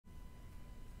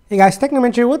Hey guys,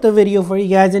 Technomentary with a video for you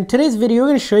guys. In today's video,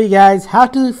 we're going to show you guys how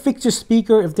to fix your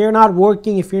speaker if they're not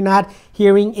working, if you're not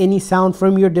hearing any sound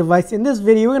from your device. In this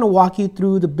video, we're going to walk you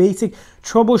through the basic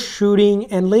troubleshooting,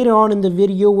 and later on in the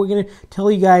video, we're going to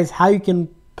tell you guys how you can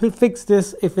fix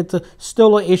this if it's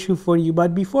still an issue for you.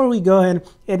 But before we go ahead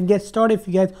and get started, if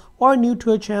you guys are new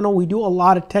to our channel, we do a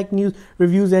lot of tech news,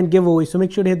 reviews, and giveaways, so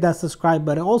make sure to hit that subscribe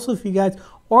button. Also, if you guys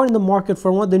are in the market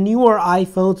for one of the newer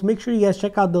iPhones, make sure you guys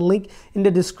check out the link in the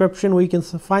description where you can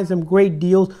find some great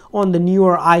deals on the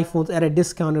newer iPhones at a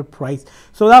discounted price.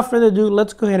 So without further ado,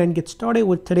 let's go ahead and get started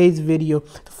with today's video.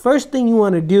 The first thing you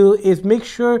want to do is make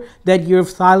sure that your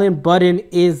silent button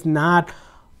is not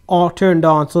all turned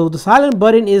on. So the silent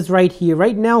button is right here.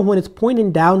 Right now, when it's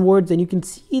pointing downwards and you can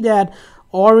see that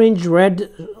orange red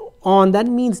on, that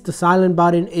means the silent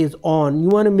button is on. You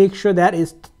want to make sure that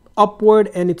is upward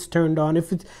and it's turned on.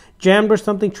 If it's jammed or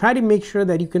something, try to make sure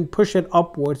that you can push it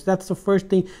upwards. That's the first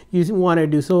thing you want to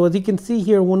do. So as you can see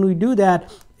here, when we do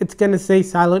that, it's going to say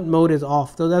silent mode is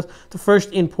off. So that's the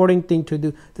first important thing to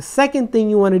do. The second thing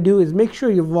you want to do is make sure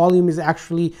your volume is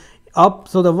actually up.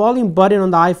 So the volume button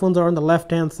on the iPhones are on the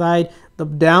left hand side, the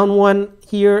down one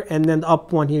here and then the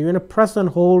up one here. You're going to press and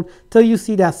hold till you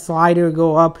see that slider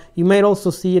go up. You might also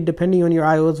see it, depending on your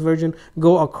iOS version,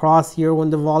 go across here when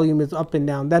the volume is up and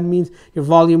down. That means your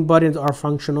volume buttons are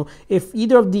functional. If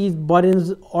either of these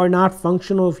buttons are not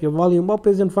functional, if your volume up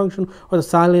isn't functional or the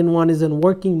silent one isn't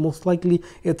working, most likely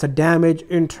it's a damage,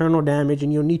 internal damage,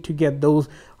 and you'll need to get those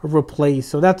replaced.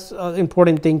 So that's an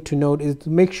important thing to note, is to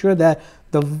make sure that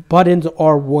the buttons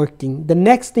are working. The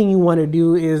next thing you want to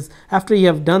do is, after you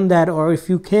have done that, or if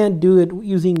you can't do it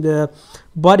using the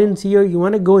buttons here, you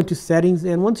want to go into settings.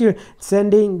 And once you're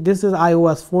sending, this is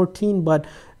iOS 14, but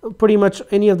pretty much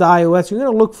any of the iOS, you're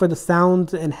going to look for the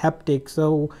sounds and haptics.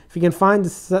 So if you can find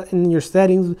this in your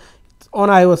settings on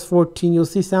iOS 14, you'll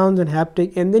see sounds and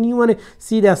haptic, and then you want to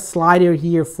see that slider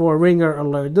here for ringer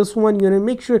alert. This one, you want to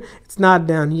make sure it's not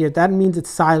down here. That means it's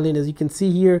silent. As you can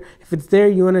see here, if it's there,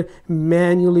 you want to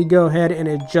manually go ahead and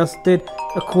adjust it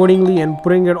accordingly and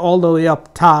bring it all the way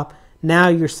up top. Now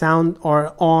your sound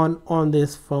are on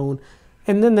this phone.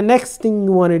 And then the next thing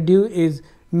you want to do is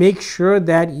make sure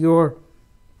that your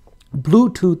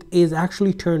Bluetooth is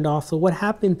actually turned off. So what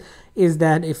happens is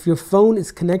that if your phone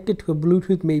is connected to a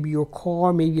Bluetooth, maybe your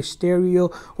car, maybe a stereo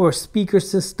or a speaker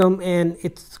system, and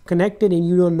it's connected and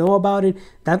you don't know about it,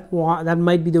 that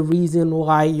might be the reason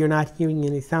why you're not hearing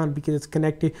any sound, because it's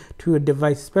connected to a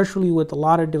device. Especially with a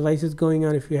lot of devices going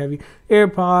on, if you have your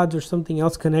AirPods or something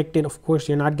else connected, of course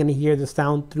you're not going to hear the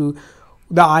sound through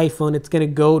the iPhone. It's going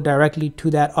to go directly to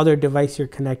that other device you're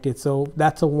connected. So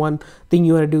that's the one thing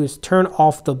you want to do, is turn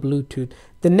off the Bluetooth.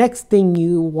 The next thing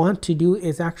you want to do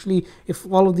is, actually,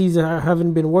 if all of these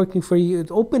haven't been working for you, is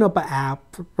open up an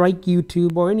app like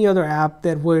YouTube or any other app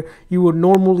that where you would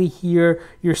normally hear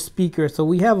your speaker. So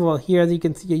we have here, as you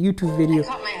can see, a YouTube video,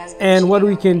 and what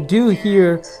we can do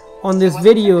here on this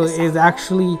video is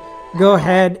actually go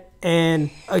ahead and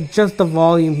adjust the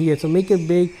volume here. So make it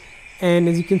big. And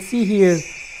as you can see here,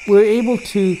 we're able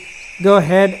to go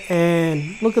ahead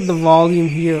and look at the volume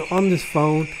here on this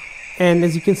phone. And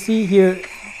as you can see here,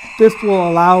 this will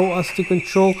allow us to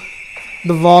control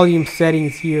the volume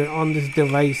settings here on this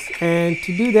device. And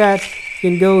to do that, you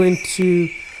can go into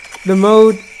the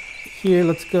mode here.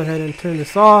 Let's go ahead and turn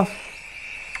this off.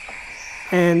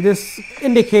 And this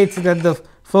indicates that the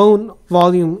phone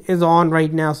volume is on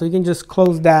right now, so you can just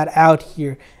close that out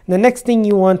here. And the next thing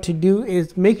you want to do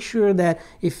is make sure that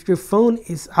if your phone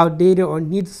is outdated or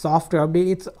needs software update,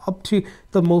 it's up to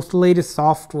the most latest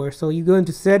software. So you go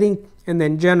into settings and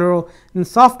then general and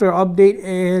software update,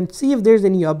 and see if there's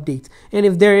any updates. And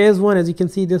if there is one, as you can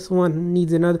see, this one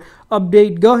needs another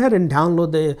update, go ahead and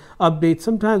download the update.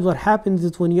 Sometimes what happens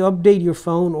is when you update your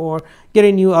phone or get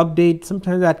a new update,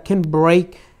 sometimes that can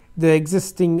break the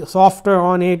existing software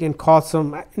on it and cause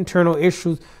some internal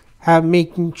issues.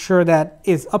 Making sure that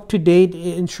is up to date,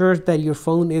 it ensures that your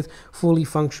phone is fully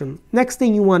functional. Next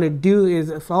thing you want to do is,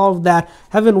 if all of that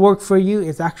haven't worked for you,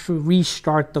 is actually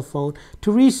restart the phone.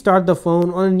 To restart the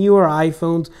phone on newer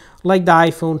iPhones like the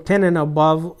iPhone 10 and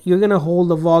above, you're going to hold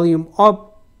the volume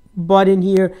up button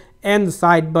here and the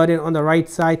side button on the right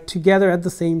side together at the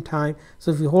same time.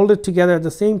 So if you hold it together at the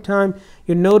same time,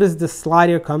 you notice the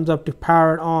slider comes up to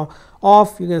power it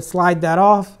off. You're going to slide that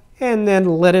off and then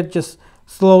let it just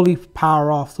slowly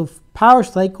power off. So power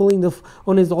cycling the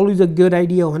phone is always a good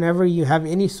idea whenever you have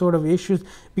any sort of issues,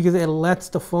 because it lets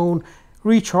the phone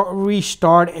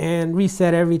restart and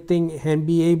reset everything and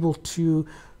be able to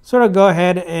sort of go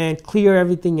ahead and clear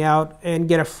everything out and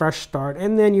get a fresh start.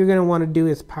 And then you're going to want to do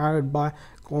is power it back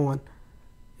on.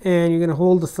 and you're going to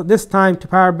hold this time to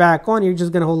power back on, you're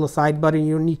just going to hold the side button.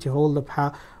 You don't need to hold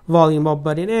the volume up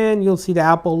button, and you'll see the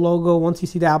Apple logo. Once you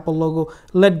see the Apple logo,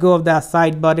 let go of that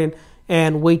side button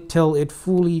and wait till it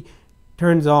fully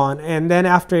turns on. And then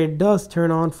after it does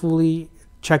turn on fully,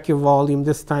 check your volume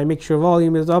this time. Make sure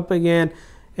volume is up again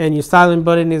and your silent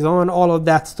button is on, all of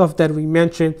that stuff that we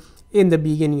mentioned in the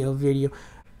beginning of the video.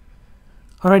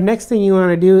 All right, next thing you want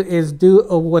to do is do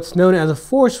what's known as a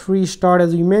forced restart.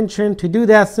 As we mentioned, to do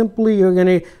that, simply you're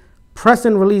going to press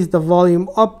and release the volume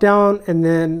up, down, and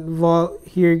then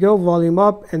here you go, volume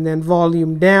up and then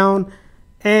volume down,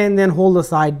 and then hold the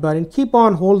side button. Keep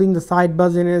on holding the side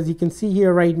button. As you can see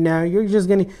here right now, you're just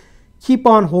going to keep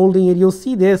on holding it. You'll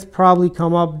see this probably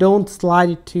come up. Don't slide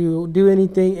it to do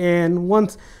anything, and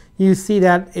once you see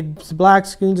that it's black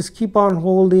screen, just keep on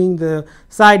holding the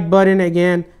side button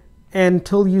again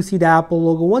until you see the Apple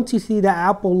logo. Once you see the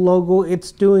Apple logo,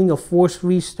 it's doing a forced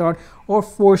restart or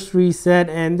forced reset,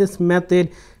 and this method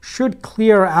should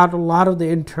clear out a lot of the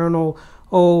internal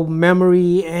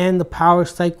memory and the power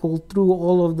cycle through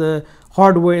all of the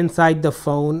hardware inside the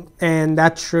phone, and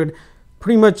that should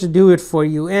pretty much do it for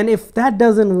you. And if that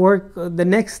doesn't work, the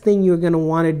next thing you're going to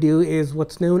want to do is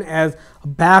what's known as a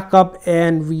backup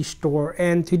and restore.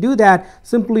 And to do that,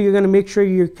 simply you're going to make sure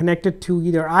you're connected to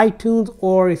either iTunes,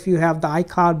 or if you have the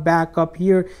iCloud backup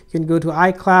here, you can go to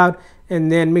iCloud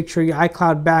and then make sure your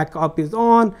iCloud backup is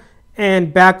on,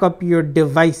 and back up your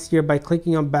device here by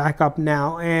clicking on backup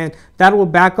now, and that will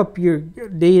back up your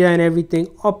data and everything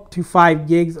up to 5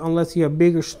 gigs unless you have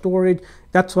bigger storage.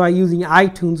 That's why using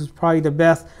iTunes is probably the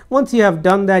best. Once you have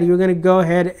done that, you're going to go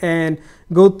ahead and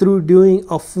go through doing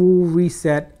a full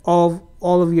reset of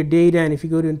all of your data. And if you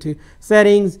go into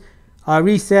settings,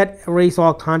 reset, erase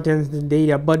all contents and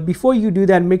data. But before you do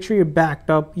that, make sure you're backed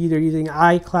up either using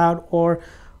iCloud or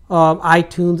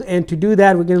iTunes. And to do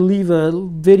that, we're going to leave a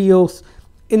video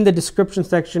in the description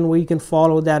section where you can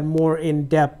follow that more in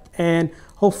depth, and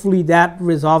hopefully that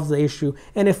resolves the issue.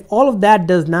 And if all of that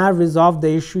does not resolve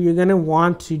the issue, you're going to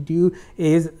want to do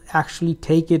is actually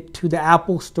take it to the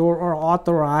Apple store or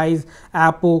authorized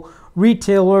Apple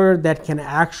retailer that can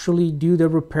actually do the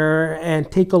repair and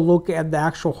take a look at the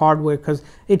actual hardware, because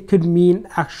it could mean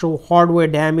actual hardware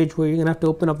damage where you're gonna have to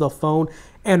open up the phone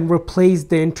and replace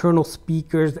the internal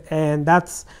speakers, and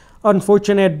that's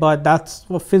unfortunate, but that's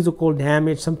a physical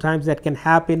damage sometimes that can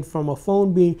happen from a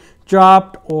phone being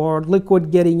dropped or liquid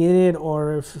getting in it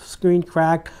or screen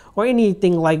cracked or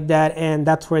anything like that, and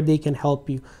that's where they can help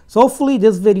you. So hopefully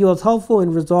this video is helpful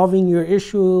in resolving your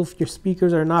issue if your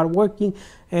speakers are not working,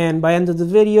 and by the end of the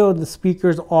video the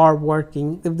speakers are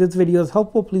working. If this video is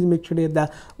helpful, please make sure to hit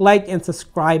that like and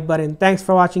subscribe button. Thanks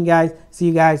for watching, guys. See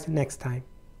you guys next time.